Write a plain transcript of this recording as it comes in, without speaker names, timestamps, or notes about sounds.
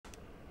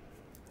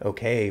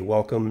Okay,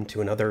 welcome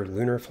to another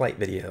lunar flight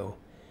video.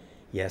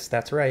 Yes,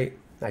 that's right.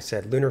 I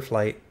said lunar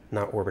flight,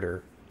 not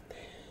orbiter.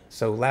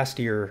 So last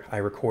year I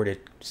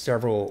recorded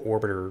several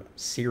orbiter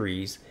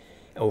series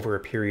over a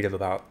period of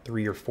about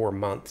 3 or 4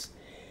 months,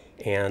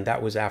 and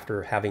that was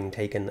after having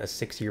taken a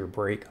 6-year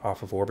break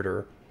off of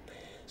orbiter.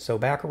 So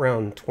back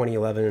around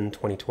 2011,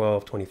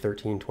 2012,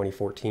 2013,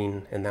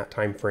 2014, in that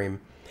time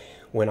frame,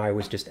 when I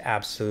was just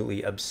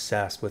absolutely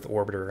obsessed with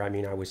orbiter. I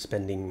mean, I was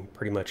spending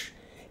pretty much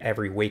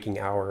every waking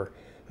hour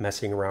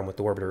messing around with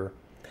orbiter.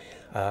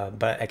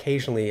 But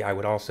occasionally I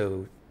would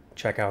also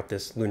check out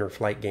this lunar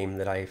flight game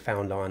that I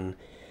found on,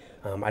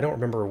 I don't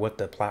remember what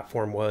the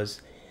platform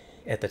was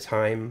at the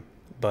time,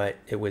 but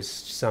it was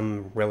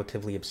some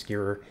relatively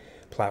obscure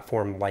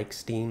platform like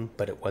Steam,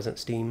 but it wasn't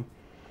Steam.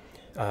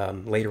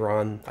 Later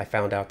on, I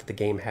found out that the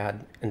game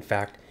had, in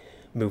fact,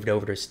 moved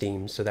over to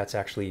Steam, so that's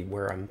actually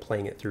where I'm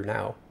playing it through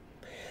now.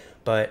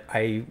 But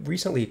I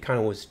recently kind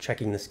of was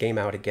checking this game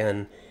out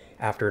again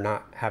after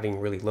not having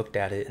really looked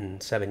at it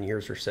in 7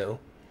 years or so.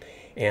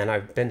 And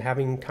I've been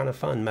having kind of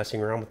fun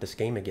messing around with this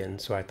game again,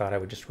 so I thought I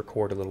would just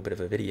record a little bit of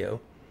a video.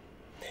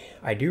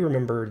 I do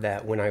remember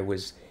that when I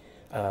was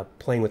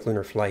playing with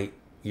Lunar Flight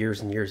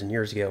years and years and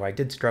years ago, I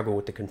did struggle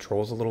with the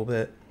controls a little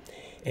bit,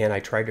 and I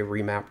tried to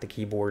remap the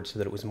keyboard so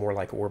that it was more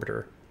like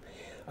Orbiter.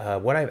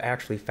 What I've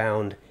actually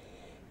found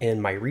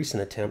in my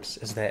recent attempts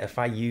is that if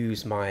I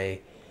use my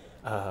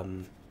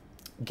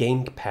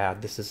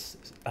gamepad, this is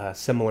a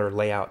similar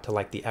layout to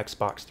like the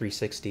Xbox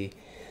 360,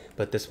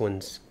 but this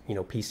one's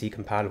PC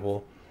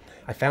compatible.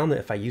 I found that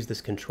if I use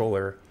this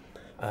controller,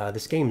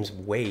 this game's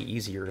way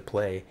easier to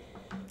play.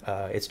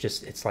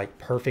 It's like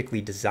perfectly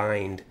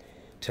designed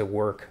to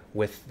work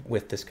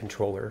with this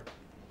controller.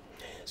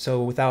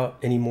 So without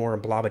any more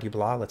blah blah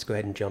blah, let's go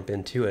ahead and jump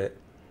into it.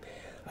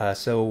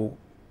 So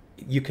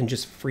you can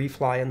just free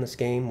fly in this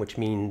game, which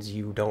means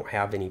you don't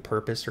have any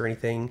purpose or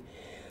anything.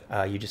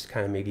 You just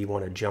kind of maybe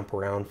want to jump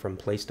around from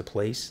place to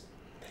place.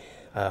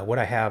 What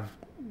I have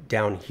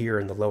down here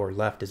in the lower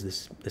left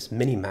is this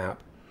mini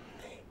map,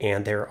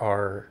 and there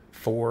are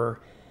 4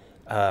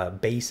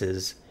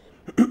 bases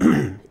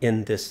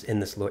in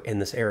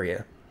this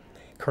area.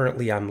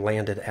 Currently, I'm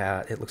landed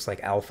at, it looks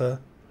like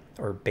Alpha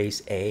or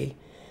Base A,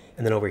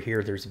 and then over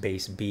here there's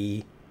Base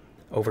B.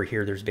 Over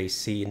here there's Base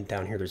C, and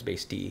down here there's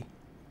Base D.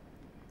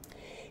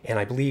 And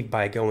I believe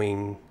by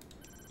going,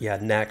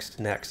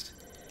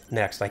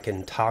 next, I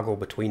can toggle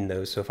between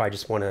those. So if I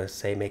just want to,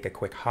 say, make a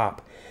quick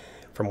hop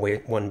from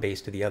one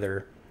base to the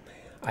other,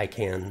 I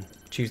can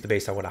choose the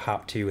base I want to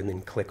hop to and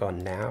then click on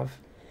nav,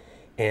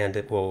 and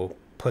it will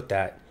put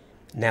that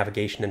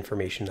navigation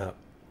information up.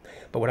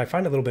 But what I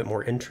find a little bit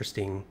more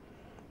interesting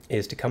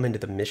is to come into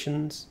the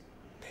missions,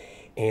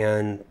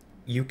 and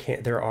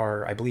there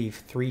are, I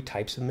believe, 3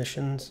 types of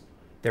missions.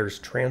 There's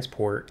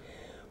transport,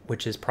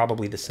 which is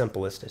probably the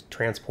simplest.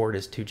 Transport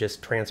is to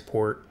just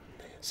transport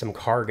some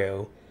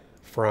cargo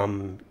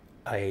from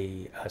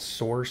a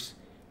source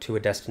to a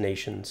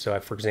destination. So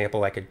for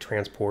example, I could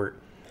transport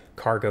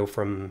cargo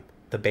from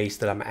the base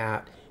that I'm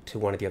at to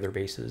one of the other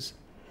bases.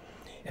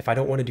 If I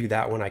don't want to do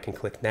that one, I can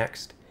click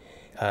next.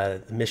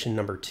 Mission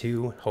number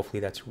 2, hopefully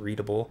that's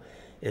readable,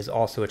 is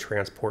also a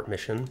transport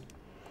mission.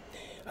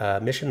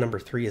 Mission number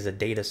 3 is a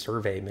data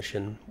survey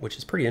mission, which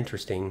is pretty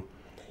interesting.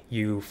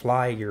 You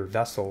fly your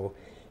vessel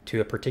to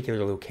a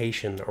particular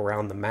location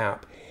around the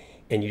map,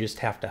 and you just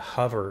have to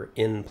hover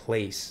in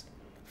place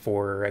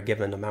for a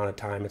given amount of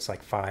time. It's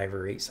like 5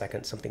 or 8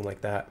 seconds, something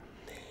like that,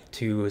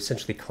 to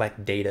essentially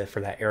collect data for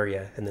that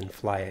area and then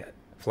fly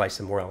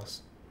somewhere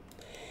else.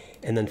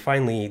 And then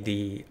finally,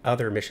 the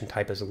other mission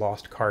type is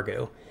lost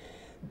cargo.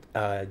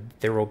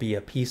 There will be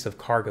a piece of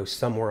cargo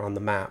somewhere on the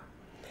map,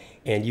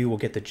 and you will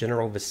get the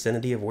general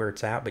vicinity of where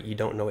it's at, but you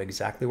don't know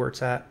exactly where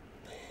it's at.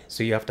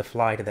 So you have to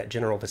fly to that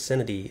general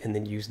vicinity and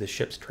then use the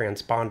ship's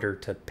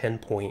transponder to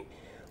pinpoint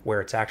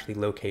where it's actually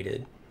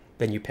located.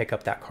 Then you pick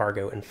up that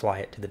cargo and fly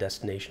it to the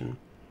destination.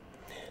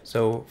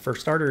 So for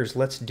starters,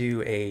 let's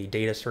do a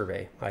data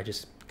survey.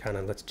 Let's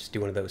just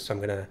do one of those. So I'm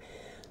gonna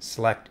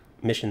select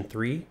mission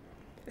 3,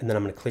 and then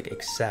I'm gonna click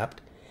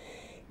accept.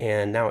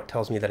 And now it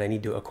tells me that I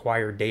need to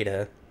acquire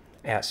data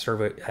at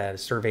a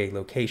survey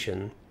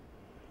location.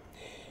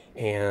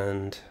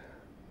 And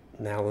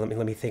now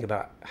let me think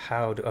about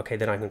how to, okay,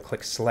 then I'm gonna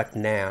click select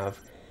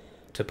nav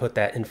to put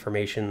that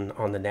information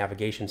on the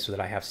navigation so that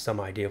I have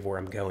some idea of where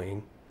I'm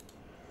going.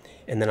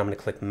 And then I'm going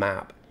to click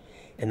map,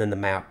 and then the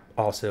map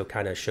also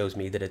kind of shows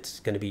me that it's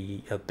going to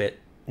be a bit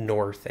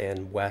north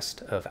and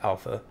west of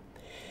Alpha.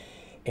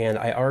 And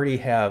I already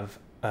have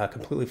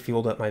completely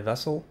fueled up my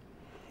vessel,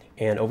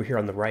 and over here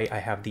on the right I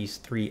have these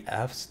 3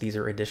 Fs. These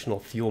are additional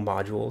fuel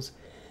modules.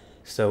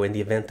 So in the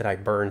event that I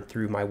burn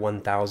through my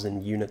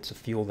 1,000 units of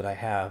fuel that I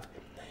have,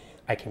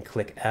 I can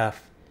click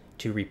F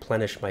to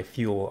replenish my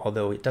fuel,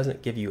 although it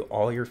doesn't give you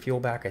all your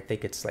fuel back. I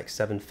think it's like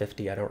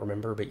 750, I don't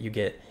remember, but you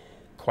get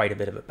quite a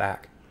bit of it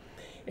back.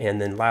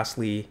 And then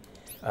lastly,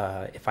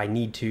 if I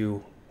need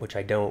to, which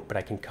I don't, but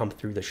I can come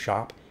through the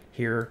shop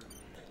here.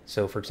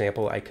 So for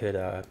example, I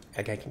can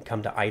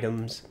come to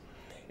items,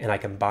 and I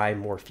can buy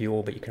more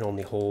fuel, but you can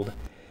only hold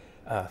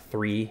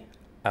 3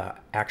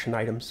 action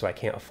items, so I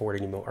can't afford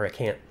any more, or I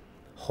can't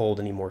hold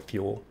any more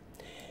fuel.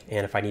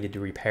 And if I needed to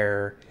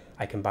repair,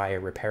 I can buy a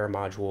repair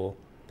module.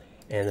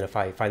 And then if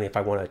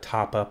I want to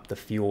top up the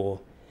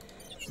fuel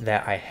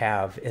that I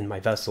have in my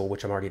vessel,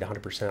 which I'm already at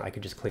 100%, I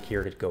could just click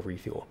here to go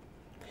refuel.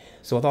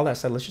 So with all that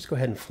said, let's just go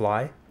ahead and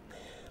fly.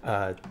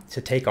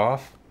 To take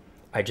off,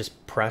 I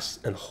just press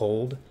and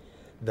hold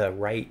the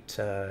right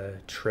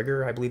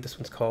trigger, I believe this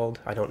one's called.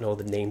 I don't know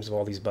the names of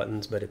all these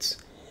buttons, but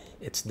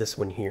it's this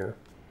one here.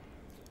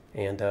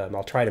 And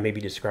I'll try to maybe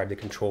describe the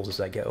controls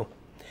as I go.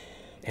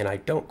 And I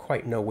don't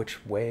quite know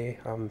which way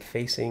I'm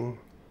facing.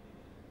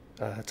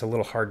 It's a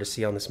little hard to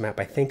see on this map.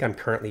 I think I'm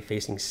currently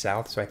facing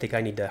south, so I think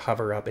I need to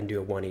hover up and do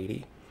a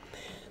 180.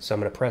 So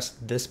I'm going to press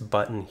this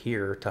button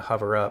here to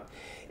hover up,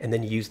 and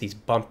then use these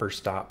bumper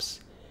stops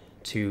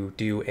to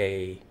do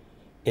a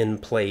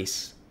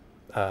in-place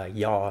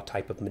yaw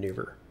type of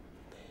maneuver.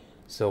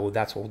 So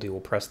that's what we'll do.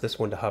 We'll press this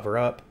one to hover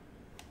up.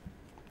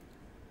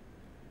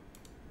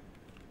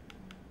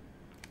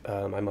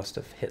 I must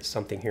have hit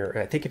something here.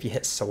 I think if you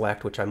hit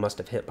select, which I must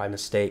have hit by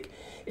mistake,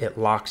 it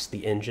locks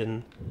the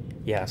engine.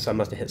 Yeah, so I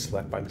must have hit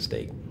select by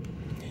mistake.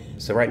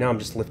 So right now I'm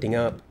just lifting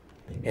up,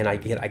 and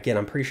again,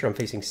 I'm pretty sure I'm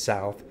facing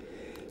south.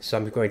 So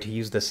I'm going to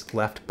use this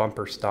left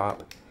bumper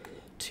stop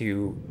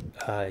to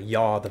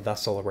yaw the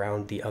vessel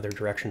around the other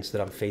direction so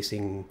that I'm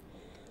facing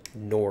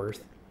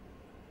north.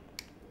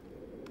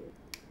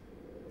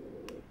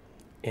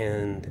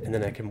 And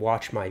then I can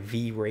watch my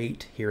V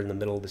rate here in the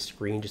middle of the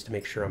screen just to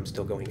make sure I'm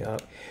still going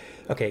up.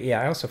 Okay, yeah,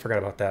 I also forgot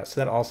about that.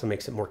 So that also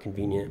makes it more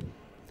convenient.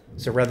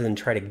 So rather than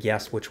try to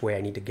guess which way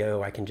I need to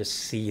go, I can just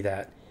see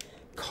that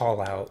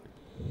call out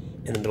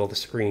in the middle of the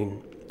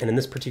screen. And in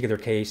this particular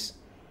case,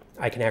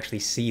 I can actually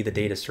see the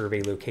data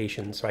survey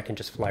location, so I can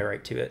just fly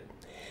right to it.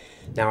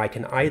 Now I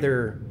can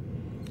either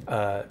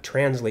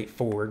translate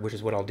forward, which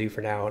is what I'll do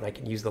for now, and I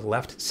can use the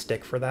left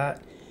stick for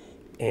that.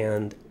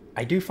 And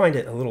I do find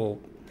it a little...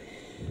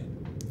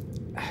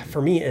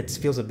 For me, it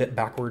feels a bit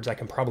backwards. I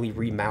can probably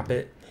remap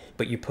it,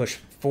 but you push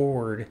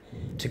forward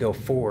to go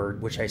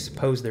forward, which I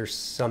suppose there's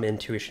some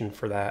intuition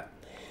for that.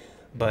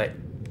 But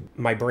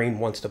my brain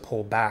wants to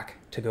pull back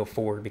to go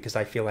forward because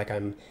I feel like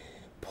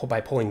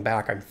by pulling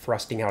back, I'm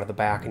thrusting out of the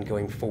back and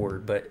going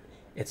forward, but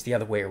it's the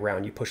other way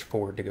around. You push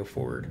forward to go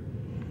forward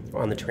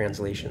on the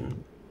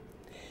translation.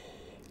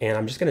 And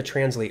I'm just going to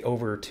translate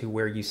over to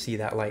where you see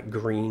that like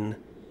green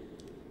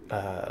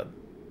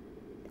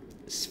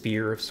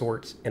sphere of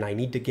sorts, and I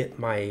need to get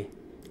my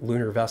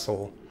lunar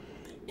vessel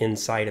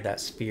inside of that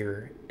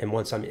sphere. And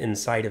once I'm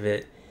inside of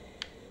it,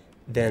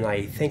 then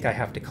I think I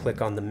have to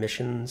click on the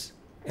missions,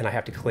 and I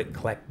have to click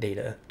collect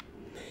data.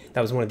 That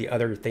was one of the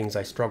other things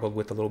I struggled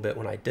with a little bit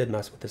when I did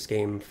mess with this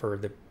game for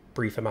the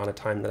brief amount of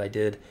time that I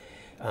did.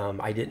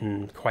 I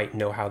didn't quite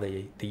know how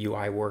the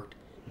UI worked,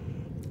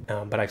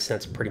 but I've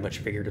since pretty much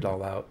figured it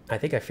all out. I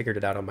think I figured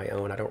it out on my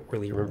own. I don't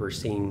really remember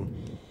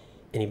seeing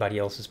anybody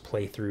else's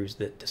playthroughs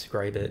that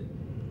describe it.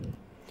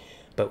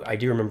 But I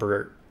do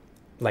remember,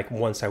 like,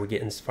 once I would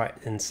get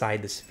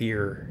inside the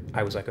sphere,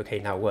 I was like, okay,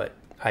 now what?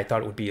 I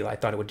thought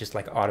it would just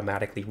like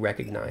automatically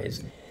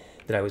recognize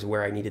that I was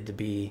where I needed to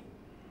be.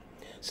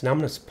 So now I'm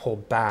going to pull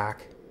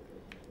back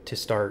to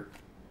start,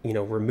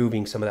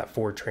 removing some of that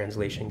forward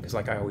translation, because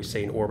like I always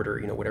say in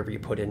Orbiter, whatever you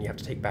put in, you have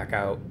to take back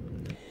out.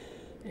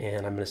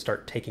 And I'm going to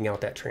start taking out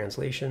that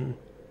translation.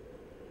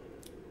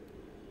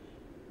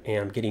 And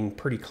I'm getting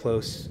pretty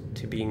close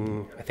to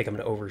being, I think I'm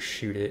going to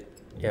overshoot it.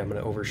 Yeah, I'm going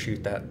to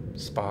overshoot that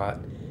spot.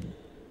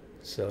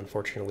 So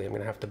unfortunately, I'm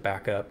going to have to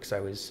back up because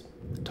I was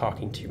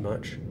talking too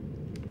much.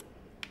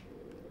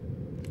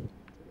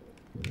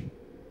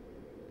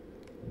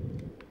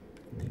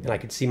 And I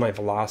could see my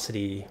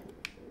velocity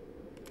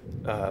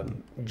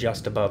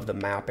just above the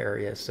map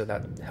area, so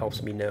that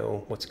helps me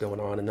know what's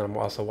going on. And then I'm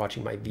also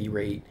watching my V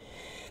rate.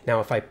 Now,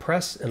 if I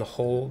press and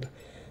hold,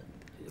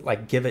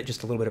 like give it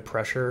just a little bit of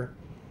pressure,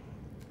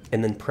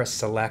 and then press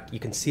select, you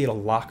can see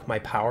it'll lock my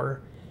power,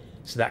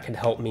 so that can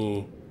help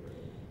me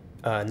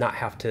not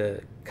have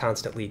to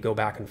constantly go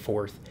back and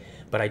forth.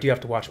 But I do have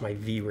to watch my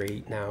V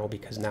rate now,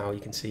 because now you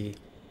can see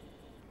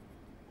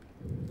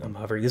I'm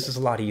hovering. This is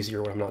a lot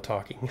easier when I'm not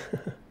talking.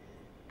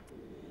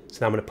 So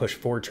now I'm going to push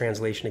forward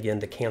translation again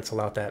to cancel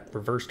out that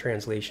reverse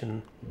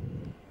translation.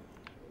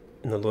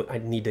 And I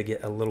need to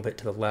get a little bit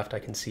to the left, I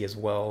can see as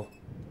well.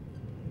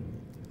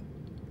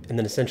 And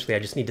then essentially I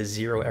just need to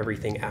zero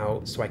everything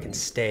out so I can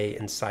stay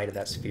inside of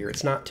that sphere.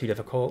 It's not too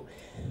difficult,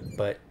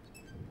 but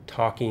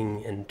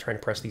talking and trying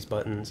to press these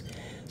buttons.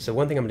 So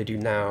one thing I'm going to do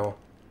now,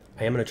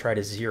 I am going to try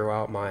to zero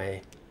out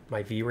my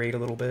V rate a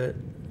little bit,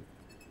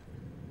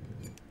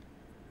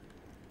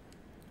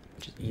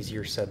 which is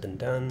easier said than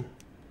done.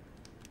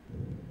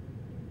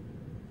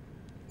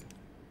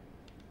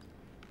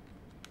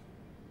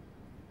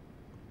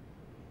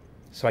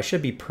 So I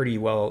should be pretty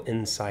well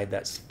inside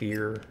that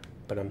sphere,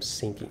 but I'm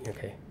sinking.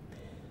 Okay.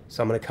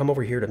 So I'm going to come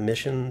over here to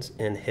missions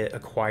and hit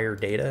acquire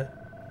data.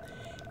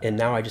 And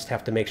now I just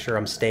have to make sure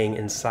I'm staying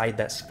inside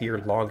that sphere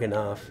long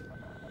enough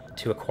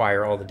to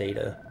acquire all the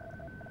data.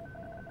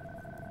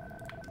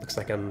 Looks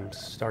like I'm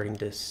starting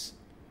to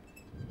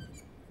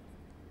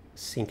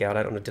sync out.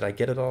 I don't know, did I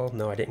get it all?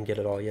 No, I didn't get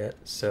it all yet.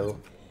 So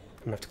I'm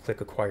gonna have to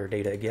click acquire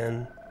data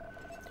again.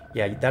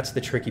 Yeah, that's the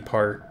tricky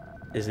part,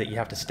 is that you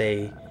have to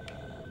stay,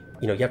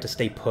 you have to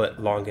stay put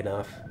long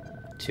enough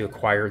to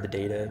acquire the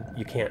data.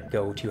 You can't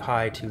go too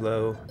high, too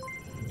low.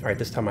 All right,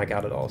 this time I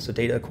got it all. So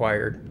data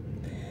acquired.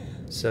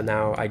 So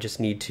now I just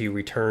need to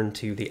return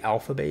to the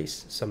alpha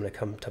base. So I'm going to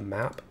come to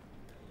map,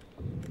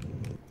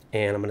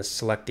 and I'm going to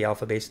select the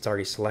alpha base. It's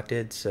already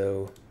selected.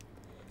 So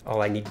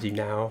all I need to do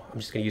now, I'm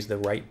just going to use the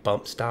right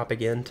bump stop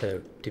again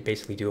to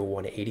basically do a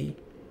 180.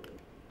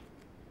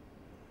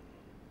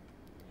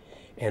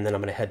 And then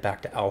I'm going to head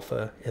back to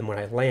alpha. And when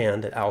I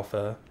land at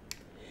alpha,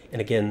 and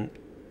again,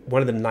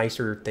 one of the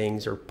nicer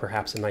things, or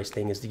perhaps a nice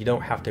thing, is that you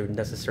don't have to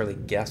necessarily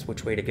guess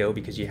which way to go,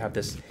 because you have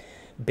this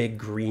big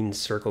green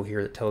circle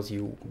here that tells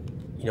you,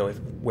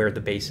 where the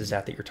base is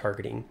at that you're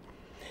targeting.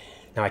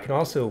 Now I can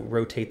also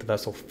rotate the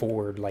vessel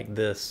forward like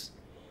this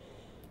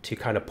to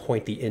kind of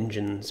point the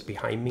engines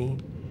behind me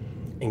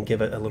and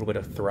give it a little bit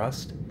of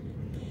thrust.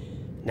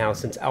 Now,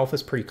 since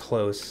alpha's pretty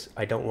close,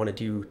 I don't want to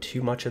do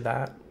too much of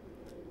that,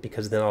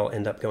 because then I'll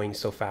end up going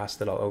so fast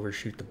that I'll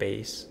overshoot the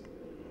base.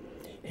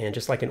 And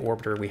just like in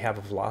orbiter, we have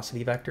a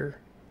velocity vector.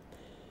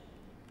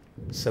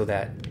 So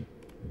that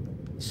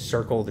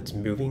circle that's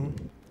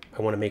moving,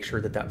 I want to make sure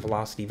that that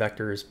velocity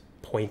vector is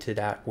pointed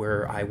at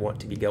where I want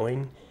to be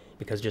going,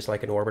 because just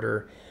like an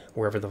orbiter,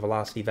 wherever the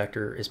velocity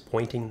vector is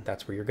pointing,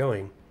 that's where you're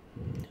going.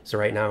 So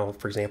right now,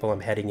 for example,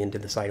 I'm heading into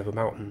the side of a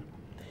mountain.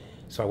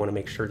 So I want to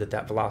make sure that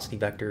that velocity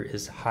vector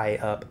is high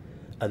up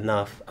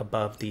enough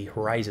above the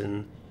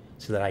horizon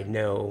so that I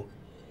know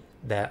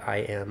that I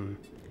am,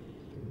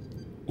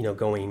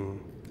 going,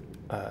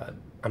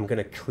 I'm going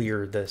to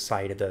clear the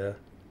side of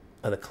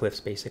the cliffs,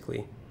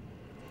 basically.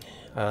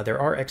 There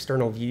are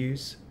external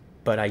views,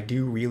 but I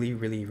do really,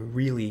 really,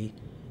 really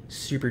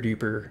super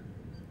duper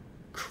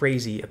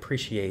crazy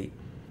appreciate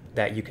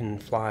that you can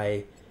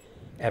fly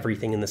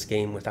everything in this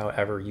game without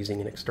ever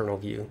using an external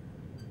view.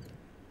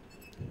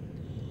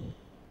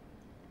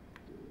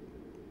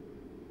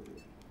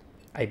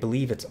 I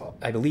believe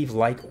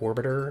like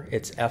Orbiter,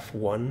 it's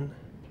F1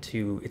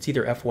 it's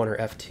either F1 or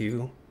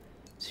F2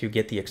 to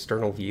get the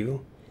external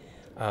view.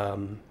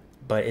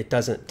 But it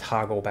doesn't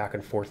toggle back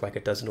and forth like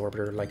it does in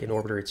Orbiter. Like in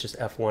Orbiter, it's just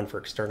F1 for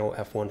external,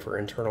 F1 for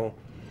internal.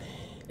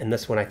 And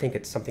this one, I think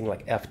it's something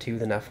like F2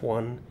 then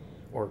F1,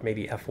 or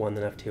maybe F1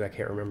 then F2, I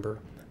can't remember.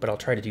 But I'll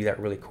try to do that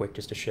really quick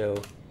just to show.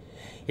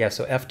 Yeah,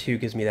 so F2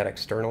 gives me that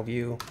external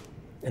view,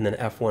 and then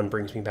F1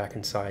 brings me back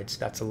inside, so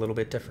that's a little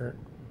bit different.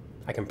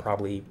 I can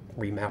probably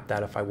remap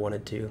that if I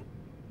wanted to.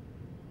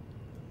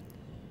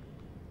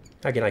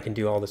 Again, I can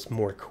do all this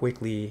more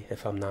quickly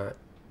if I'm not,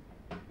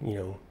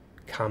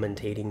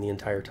 commentating the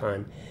entire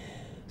time.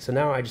 So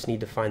now I just need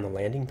to find the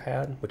landing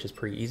pad, which is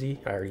pretty easy.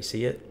 I already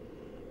see it.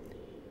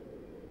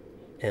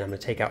 And I'm going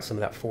to take out some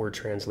of that forward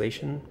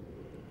translation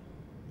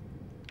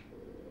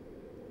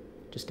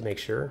just to make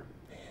sure.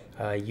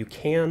 You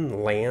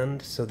can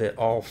land so that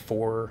all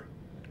four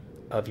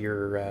of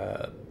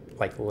your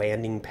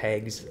landing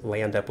pegs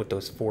land up with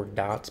those four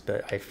dots,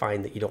 but I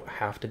find that you don't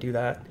have to do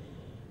that.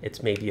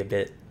 It's maybe a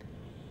bit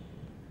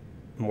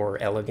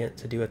more elegant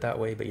to do it that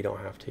way, but you don't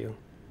have to.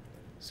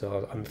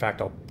 So in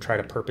fact, I'll try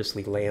to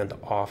purposely land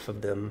off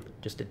of them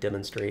just to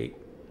demonstrate.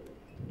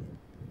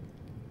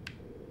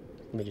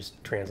 Let me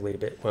just translate a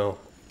bit. Well,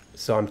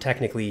 so I'm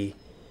technically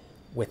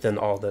within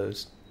all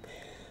those.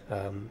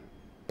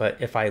 But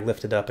if I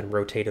lifted up and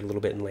rotated a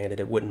little bit and landed,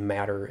 it wouldn't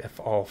matter if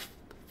all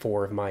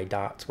four of my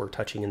dots were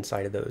touching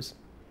inside of those.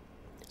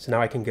 So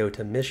now I can go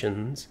to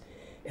missions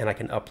and I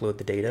can upload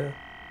the data.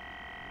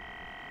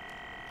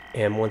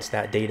 And once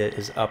that data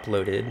is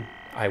uploaded,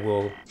 I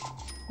will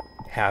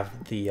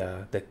have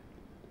the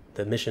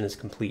mission is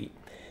complete.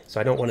 So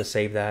I don't want to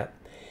save that.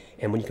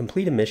 And when you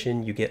complete a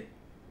mission, you get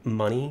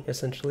money,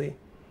 essentially.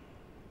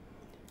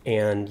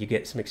 And you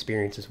get some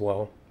experience as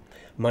well.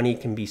 Money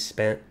can be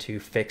spent to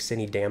fix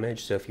any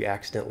damage. So if you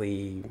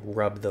accidentally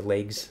rub the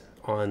legs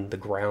on the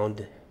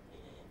ground,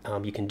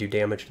 you can do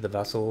damage to the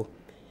vessel.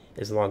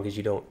 As long as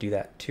you don't do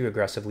that too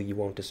aggressively, you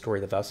won't destroy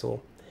the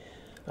vessel.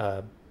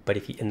 But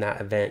if you, in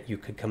that event, you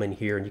could come in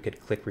here and you could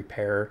click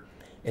repair,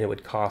 and it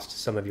would cost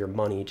some of your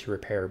money to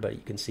repair. But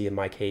you can see in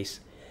my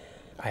case,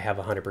 I have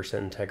 100%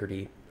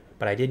 integrity.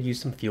 But I did use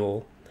some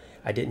fuel.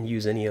 I didn't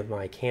use any of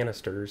my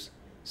canisters,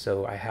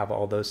 so I have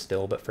all those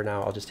still. But for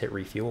now, I'll just hit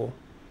refuel,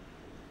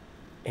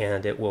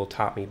 and it will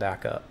top me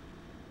back up.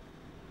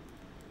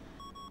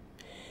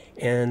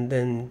 And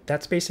then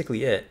that's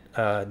basically it.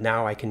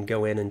 Now I can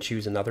go in and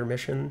choose another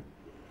mission.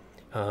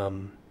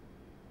 I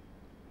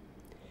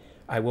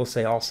will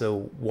say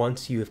also,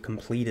 once you have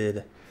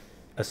completed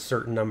a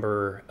certain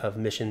number of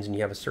missions and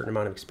you have a certain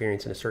amount of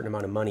experience and a certain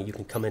amount of money, you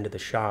can come into the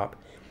shop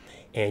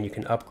and you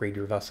can upgrade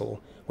your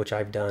vessel, which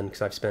I've done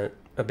because I've spent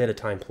a bit of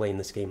time playing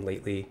this game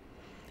lately.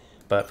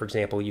 But for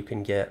example, you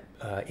can get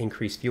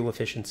increased fuel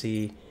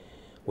efficiency,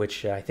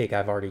 which I think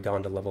I've already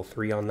gone to level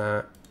 3 on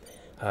that.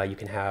 You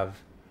can have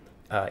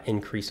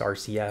increased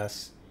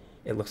RCS.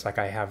 it looks like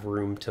I have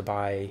room to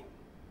buy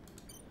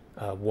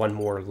one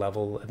more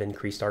level of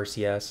increased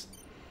RCS.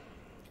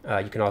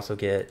 You can also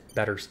get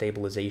better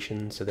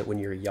stabilization so that when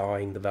you're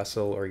yawing the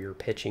vessel or you're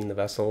pitching the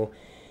vessel,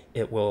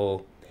 it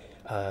will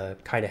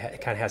kind of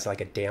has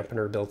like a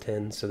dampener built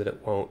in so that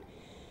it won't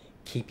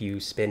keep you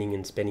spinning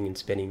and spinning and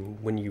spinning.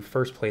 When you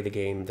first play the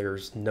game,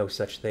 there's no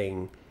such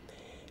thing,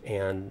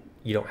 and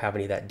you don't have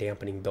any of that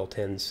dampening built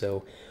in.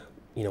 So,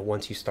 you know,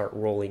 once you start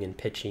rolling and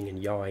pitching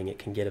and yawing, it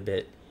can get a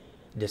bit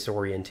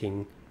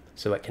disorienting.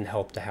 So it can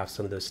help to have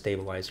some of those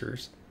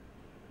stabilizers.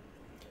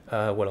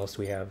 What else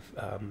do we have?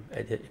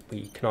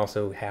 We can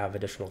also have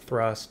additional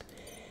thrust,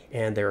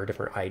 and there are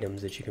different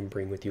items that you can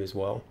bring with you as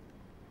well.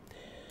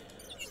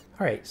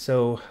 All right,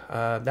 so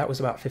that was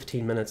about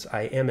 15 minutes.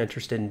 I am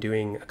interested in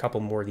doing a couple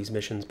more of these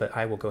missions, but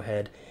I will go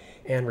ahead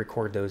and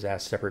record those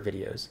as separate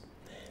videos.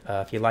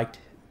 If you liked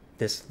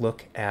this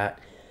look at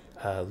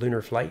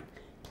lunar flight,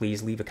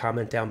 please leave a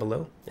comment down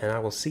below, and I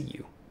will see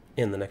you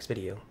in the next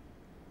video.